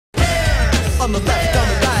on the left, on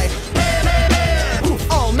the right,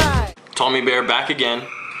 all night. Tommy Bear back again.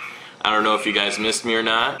 I don't know if you guys missed me or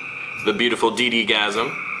not. The beautiful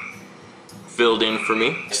DD-gasm filled in for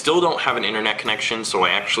me. I still don't have an internet connection, so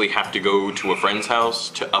I actually have to go to a friend's house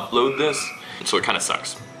to upload this, so it kind of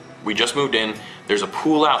sucks. We just moved in. There's a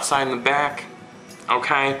pool outside in the back.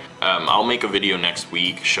 Okay, I'll make a video next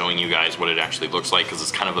week showing you guys what it actually looks like, because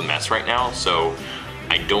it's kind of a mess right now, so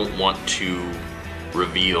I don't want to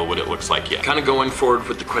reveal what it looks like yet. Kind of going forward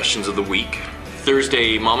with the questions of the week.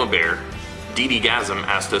 Thursday, Mama Bear, DD-gasm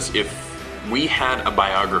asked us if we had a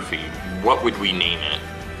biography, what would we name it?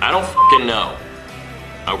 I don't fucking know,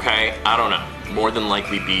 okay? I don't know. More than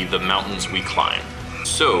likely be The Mountains We Climb.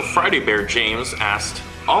 So, Friday Bear James asked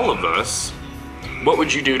all of us, what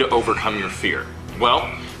would you do to overcome your fear? Well,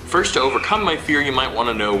 first, to overcome my fear, you might want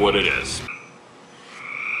to know what it is.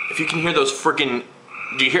 If you can hear those frickin'...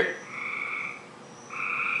 Do you hear...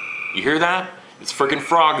 You hear that? It's frickin'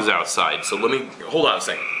 frogs outside, so let me... Hold on a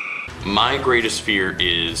second. My greatest fear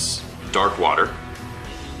is dark water.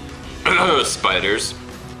 Spiders.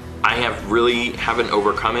 I haven't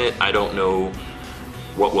overcome it. I don't know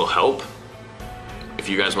what will help. If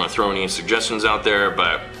you guys want to throw any suggestions out there,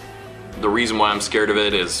 but the reason why I'm scared of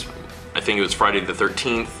it is, I think it was Friday the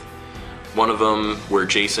 13th, one of them where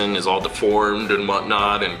Jason is all deformed and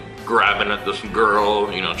whatnot and grabbing at this girl,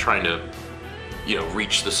 you know, trying to, you know,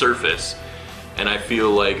 reach the surface. And I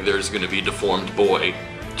feel like there's gonna be a deformed boy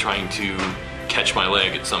trying to catch my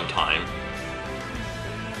leg at some time.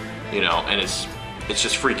 You know, and it's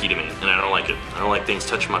just freaky to me, and I don't like it. I don't like things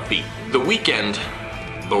touching my feet. The Weekend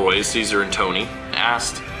boys, Caesar and Tony,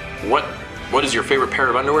 asked, what is your favorite pair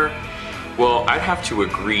of underwear? Well, I'd have to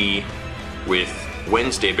agree with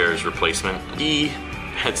Wednesday Bear's replacement. He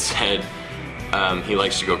had said he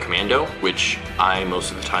likes to go commando, which I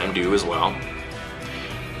most of the time do as well.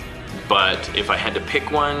 But if I had to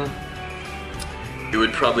pick one, it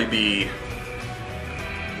would probably be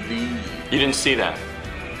the... You didn't see that.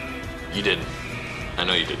 You didn't. I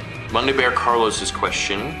know you didn't. Monday Bear Carlos's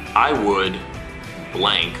question, I would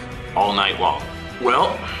blank all night long.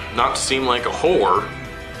 Well, not to seem like a whore,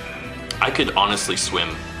 I could honestly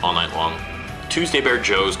swim all night long. Tuesday Bear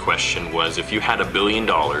Joe's question was, if you had $1 billion,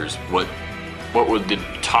 what would the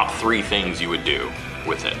top 3 things you would do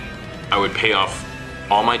with it? I would pay off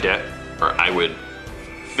all my debt, or I would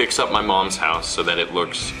fix up my mom's house so that it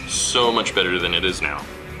looks so much better than it is now.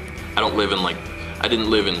 I didn't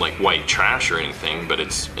live in like white trash or anything, but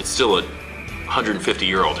it's still a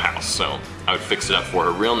 150-year-old house, so I would fix it up for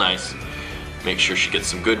her real nice, make sure she gets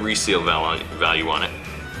some good resale value on it.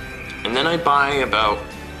 And then I'd buy about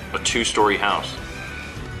a 2-story house.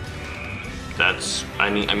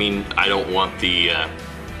 I mean, I don't want to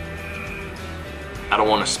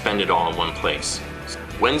spend it all in one place.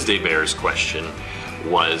 Wednesday Bear's question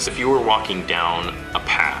was, if you were walking down a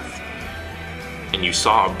path and you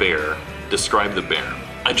saw a bear, describe the bear.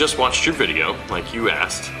 I just watched your video, like you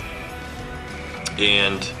asked,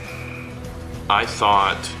 and I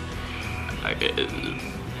thought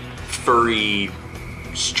furry,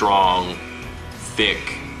 strong,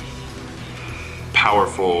 thick,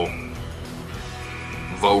 powerful,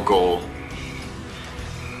 vocal,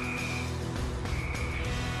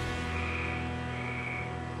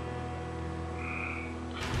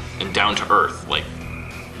 and down to earth, like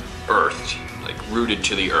earthed, like rooted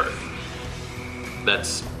to the earth.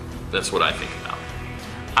 That's what I think about.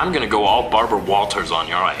 I'm gonna go all Barbara Walters on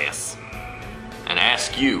your ass and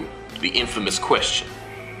ask you the infamous question.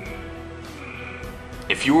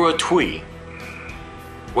 If you were a twee,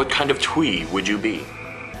 what kind of twee would you be?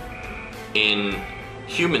 In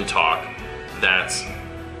human talk, that's,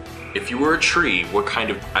 if you were a tree, what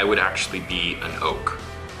kind of... I would actually be an oak.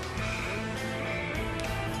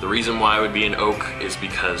 The reason why I would be an oak is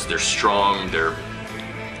because they're strong, they're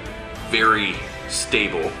very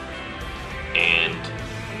stable, and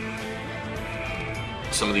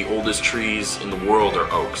some of the oldest trees in the world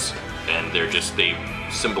are oaks, and they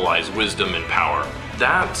symbolize wisdom and power.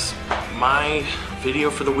 That's my video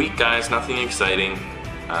for the week, guys. Nothing exciting.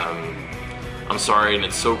 I'm sorry, and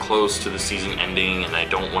it's so close to the season ending, and I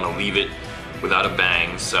don't want to leave it without a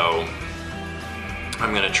bang, so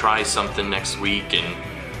I'm gonna try something next week, and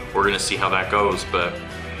we're gonna see how that goes, but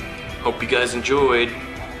hope you guys enjoyed.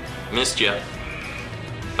 Missed ya.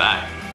 Bye.